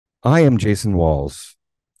I am Jason Walls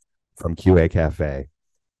from QA Cafe,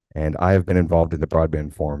 and I have been involved in the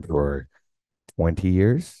broadband forum for 20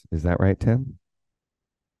 years. Is that right, Tim?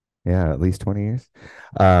 Yeah, at least 20 years.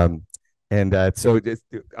 Um, and I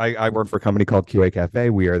work for a company called QA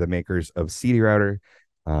Cafe. We are the makers of CD Router,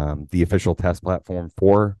 the official test platform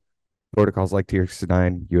for protocols like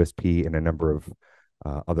TR69, USP, and a number of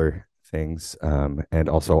other things, and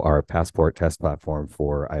also our Passport test platform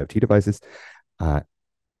for IoT devices. Uh,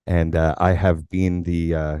 and I have been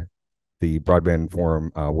the broadband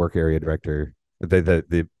forum work area director,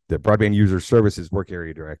 the broadband user services work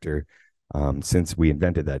area director, since we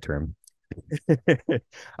invented that term.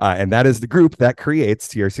 And that is the group that creates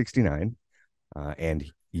TR69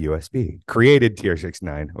 and USB, created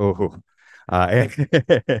TR69. Oh,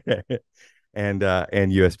 and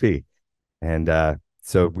USB. And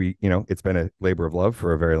so it's been a labor of love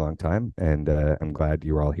for a very long time, and I'm glad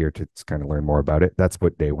you're all here to kind of learn more about it. That's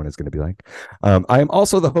what day one is going to be like. I am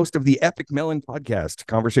also the host of the Epic Melon podcast,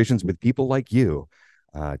 conversations with people like you,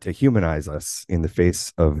 to humanize us in the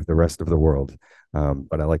face of the rest of the world.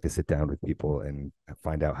 But I like to sit down with people and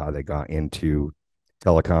find out how they got into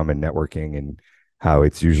telecom and networking, and how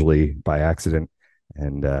it's usually by accident,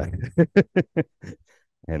 and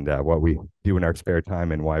and what we do in our spare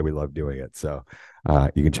time and why we love doing it. So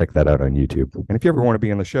you can check that out on YouTube. And if you ever want to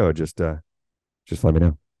be on the show, just let me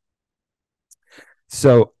know.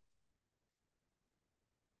 So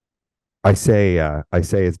I say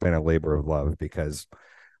it's been a labor of love because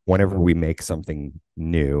whenever we make something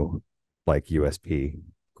new, like USP,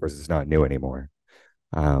 of course, it's not new anymore.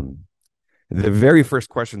 Um, the very first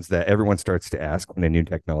questions that everyone starts to ask when a new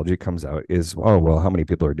technology comes out is, oh, well, how many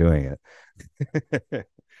people are doing it?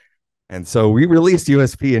 And so we released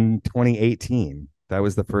USP in 2018. That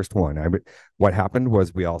was the first one. What happened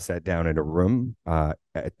was we all sat down in a room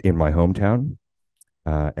in my hometown,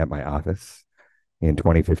 at my office in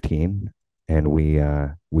 2015, and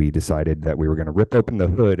we decided that we were going to rip open the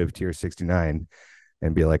hood of Tier 69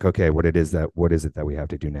 and be like, okay, what is it that we have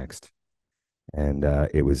to do next? And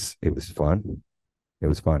it was fun. It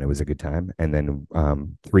was fun. It was a good time. And then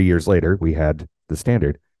 3 years later, we had the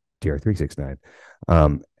standard TR369.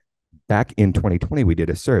 Um, Back in 2020, we did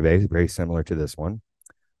a survey very similar to this one,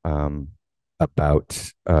 um, about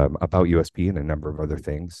USP and a number of other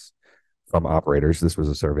things from operators. This was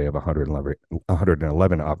a survey of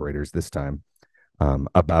 111 operators this time,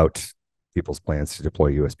 about people's plans to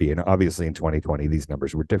deploy USB. And obviously, in 2020, these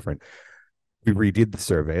numbers were different. We redid the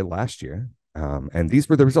survey last year, and these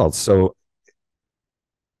were the results. So,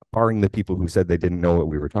 barring the people who said they didn't know what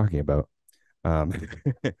we were talking about, um,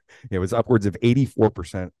 it was upwards of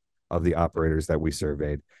 84% of the operators that we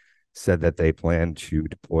surveyed said that they plan to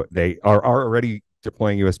deploy, they are already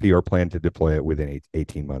deploying USB or plan to deploy it within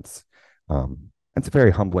 18 months. That's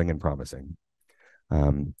very humbling and promising.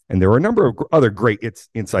 And there were a number of other great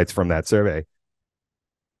insights from that survey.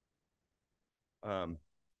 Um,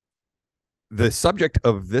 the subject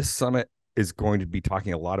of this summit is going to be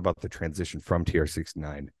talking a lot about the transition from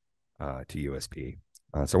TR69 to USP.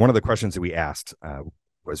 So one of the questions that we asked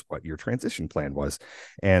was what your transition plan was.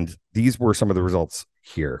 And these were some of the results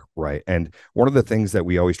here, right? And one of the things that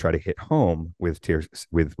we always try to hit home with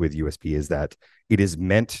with USP is that it is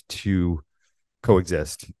meant to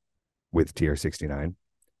coexist with TR69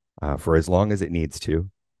 for as long as it needs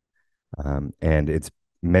to. And it's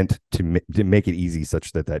meant to make it easy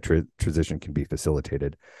such that transition can be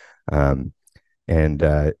facilitated. Um, and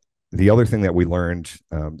the other thing that we learned,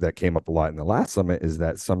 that came up a lot in the last summit, is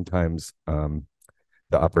that sometimes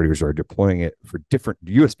the operators are deploying it for different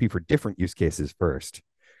USP for different use cases first,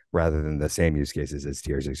 rather than the same use cases as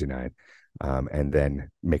TR69, and then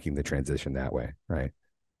making the transition that way, right?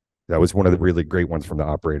 That was one of the really great ones from the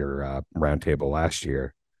operator roundtable last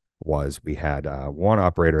year. Was we had one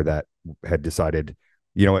operator that had decided,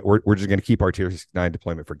 you know what, we're just going to keep our TR69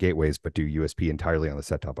 deployment for gateways, but do USP entirely on the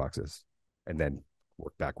set-top boxes, and then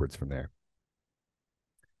work backwards from there.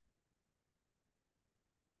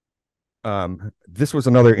 This was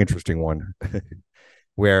another interesting one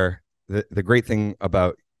where the great thing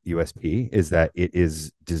about USP is that it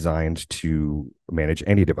is designed to manage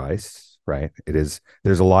any device, right? There's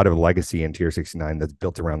a lot of legacy in Tier 69 that's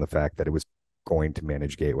built around the fact that it was going to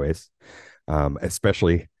manage gateways,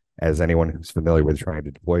 especially as anyone who's familiar with trying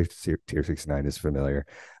to deploy Tier 69 is familiar,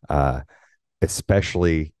 uh,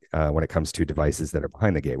 especially when it comes to devices that are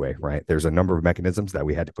behind the gateway, right? There's a number of mechanisms that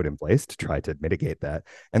we had to put in place to try to mitigate that,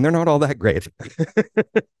 and they're not all that great.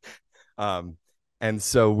 um, and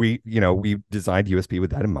so we designed USB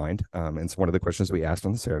with that in mind. And so one of the questions we asked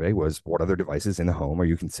on the survey was, what other devices in the home are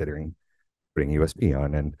you considering putting USB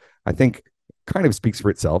on? And I think kind of speaks for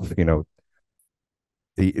itself.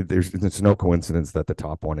 There's no coincidence that the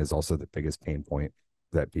top one is also the biggest pain point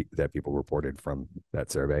that people reported from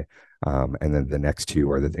that survey, and then the next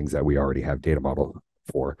two are the things that we already have data model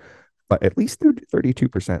for. But at least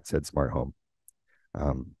 32% said smart home,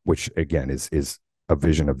 which again is a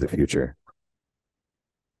vision of the future.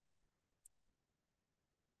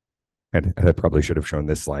 And I probably should have shown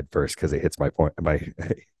this slide first because it hits my point.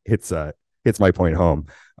 Hits hits my point home.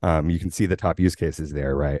 You can see the top use cases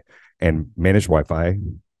there, right? And managed Wi-Fi,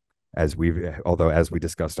 as we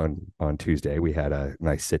discussed on Tuesday, we had a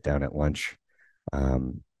nice sit down at lunch,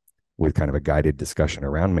 um, with kind of a guided discussion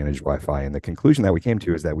around managed Wi-Fi. And the conclusion that we came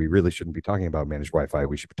to is that we really shouldn't be talking about managed Wi-Fi.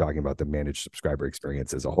 We should be talking about the managed subscriber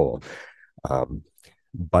experience as a whole. Um,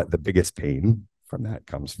 but the biggest pain from that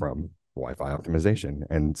comes from Wi-Fi optimization.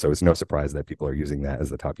 And so it's no surprise that people are using that as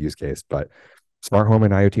the top use case. But smart home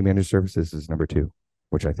and IoT managed services is number two,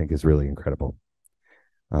 which I think is really incredible.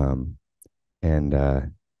 And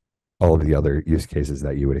all of the other use cases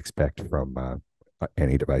that you would expect from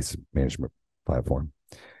any device management platform.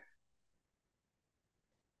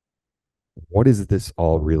 What is this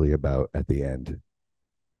all really about at the end?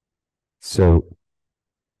 So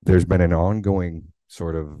there's been an ongoing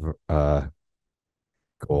sort of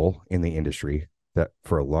goal in the industry that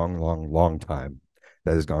for a long, long, long time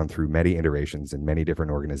that has gone through many iterations in many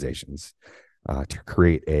different organizations, to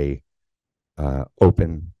create a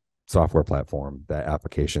open software platform that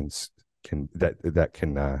can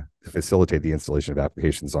facilitate the installation of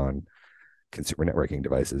applications on consumer networking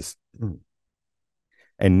devices.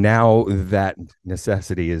 And now that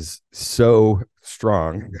necessity is so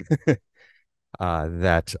strong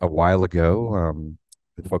that a while ago,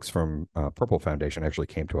 the folks from Purple Foundation actually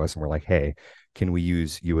came to us and were like, "Hey, can we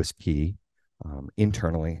use USP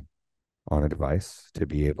internally on a device to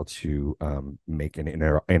be able to make an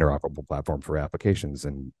interoperable platform for applications?"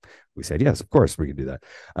 And we said, "Yes, of course, we can do that."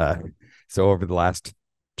 So over the last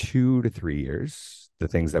 2 to 3 years, the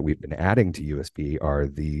things that we've been adding to USP are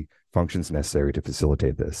the functions necessary to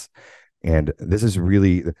facilitate this. And this is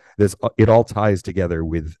really this. It all ties together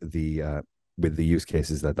with the use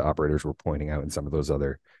cases that the operators were pointing out in some of those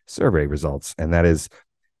other survey results, and that is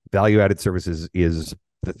value-added services is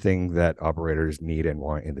the thing that operators need and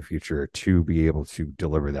want in the future to be able to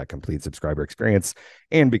deliver that complete subscriber experience,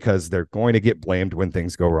 and because they're going to get blamed when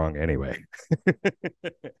things go wrong anyway.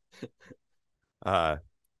 uh,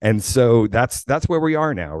 and so that's where we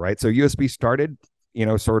are now, right? So USB started,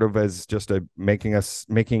 sort of as just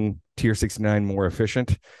making tier 69 more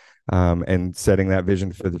efficient, and setting that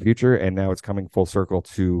vision for the future. And now it's coming full circle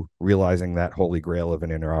to realizing that holy grail of an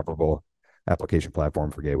interoperable application platform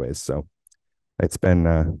for gateways. So it's been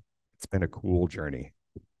a cool journey.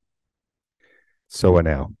 So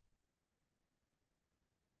now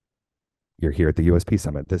you're here at the USP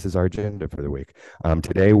Summit. This is our agenda for the week.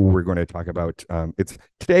 Today we're going to talk about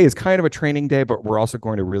today is kind of a training day, but we're also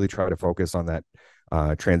going to really try to focus on that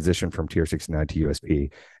transition from Tier 69 to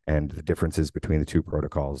USP and the differences between the two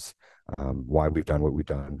protocols, why we've done what we've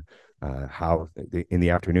done, how in the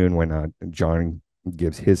afternoon when John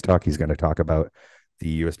gives his talk, he's going to talk about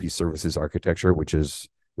the USB services architecture, which is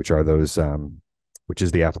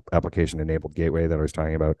the application enabled gateway that I was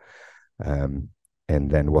talking about. And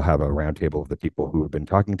then we'll have a roundtable of the people who have been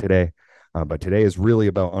talking today. But today is really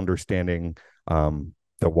about understanding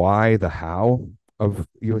the why, the how of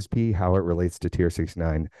USP, how it relates to Tier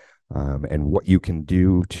 69, and what you can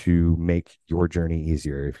do to make your journey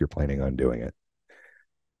easier if you're planning on doing it.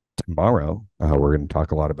 Tomorrow, we're going to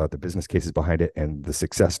talk a lot about the business cases behind it and the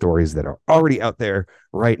success stories that are already out there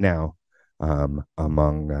right now,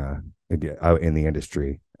 among out in the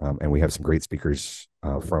industry. And we have some great speakers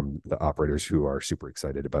from the operators who are super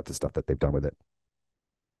excited about the stuff that they've done with it.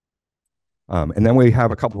 And then we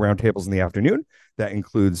have a couple roundtables in the afternoon that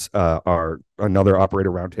includes another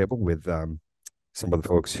operator roundtable with some of the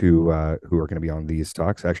folks who are going to be on these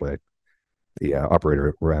talks. Actually, the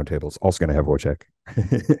operator roundtable is also going to have Wojciech.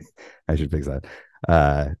 I should fix that,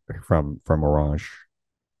 from Orange.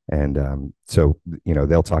 And so,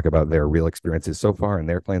 they'll talk about their real experiences so far and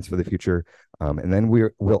their plans for the future. And then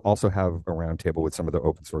we'll also have a roundtable with some of the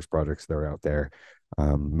open source projects that are out there,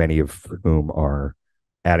 many of whom are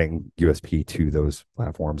adding USP to those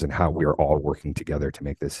platforms and how we are all working together to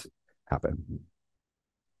make this happen.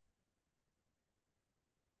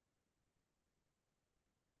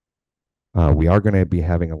 We are going to be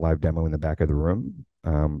having a live demo in the back of the room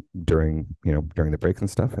during the breaks and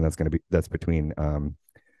stuff, and that's between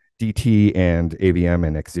DT and AVM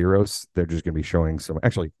and X-Zeros. They're just going to be showing some.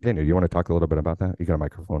 Actually, Daniel, you want to talk a little bit about that? You got a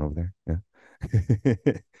microphone over there, yeah.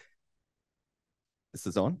 This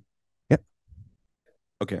is on? Yeah.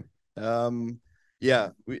 Okay. Um, yeah,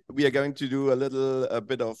 we are going to do a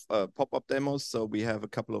bit of pop-up demos. So we have a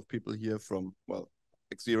couple of people here from, well,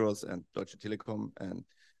 Xeros and Deutsche Telekom and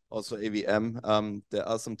also AVM. There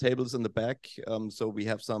are some tables in the back. So we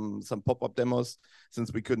have some pop-up demos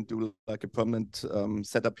since we couldn't do like a permanent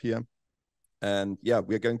setup here. And yeah,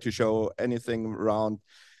 we're going to show anything around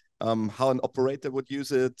how an operator would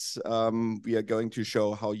use it. We are going to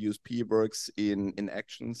show how USP works in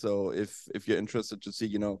action. So if you're interested to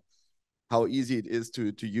see, how easy it is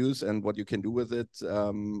to use and what you can do with it,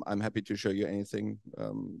 I'm happy to show you anything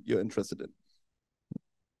you're interested in.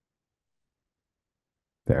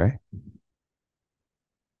 There.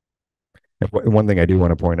 One thing I do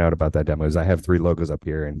want to point out about that demo is I have three logos up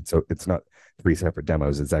here, and so it's not three separate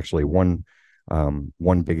demos. It's actually one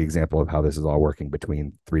big example of how this is all working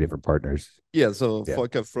between three different partners. Yeah, so Yeah,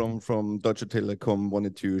 Volker from Deutsche Telekom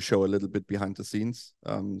wanted to show a little bit behind the scenes.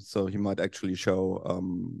 So he might actually show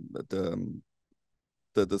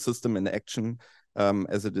the system in action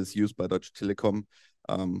as it is used by Deutsche Telekom.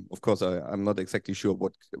 Of course, I'm not exactly sure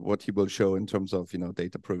what he will show in terms of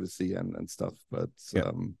data privacy and stuff, but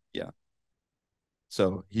yeah, yeah.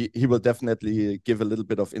 So he will definitely give a little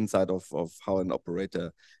bit of insight of how an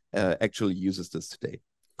operator actually uses this today.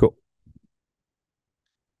 cool.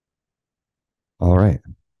 All right.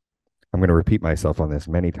 I'm going to repeat myself on this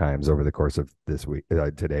many times over the course of this week,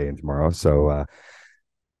 today and tomorrow. So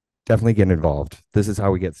definitely get involved. This is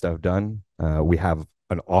how we get stuff done. We have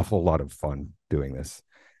an awful lot of fun doing this.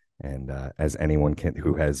 And as anyone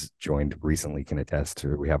who has joined recently can attest,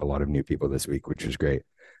 we have a lot of new people this week, which is great.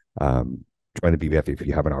 Join the BBF if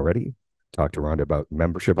you haven't already. Talk to Rhonda about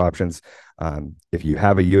membership options. If you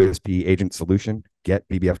have a USP agent solution, get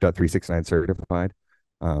BBF.369 certified.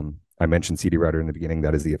 I mentioned CD Router in the beginning.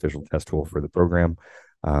 That is the official test tool for the program,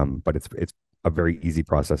 but it's a very easy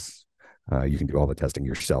process. You can do all the testing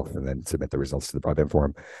yourself and then submit the results to the broadband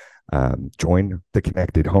forum. Join the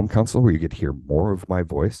Connected Home Council, where you get to hear more of my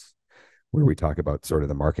voice, where we talk about sort of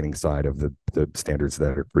the marketing side of the standards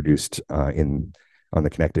that are produced on the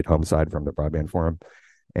Connected Home side from the broadband forum.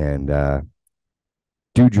 And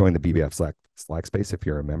do join the BBF Slack space if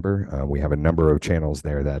you're a member. We have a number of channels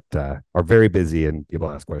there that are very busy, and people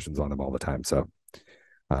ask questions on them all the time. So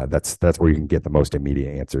that's where you can get the most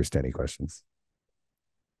immediate answers to any questions.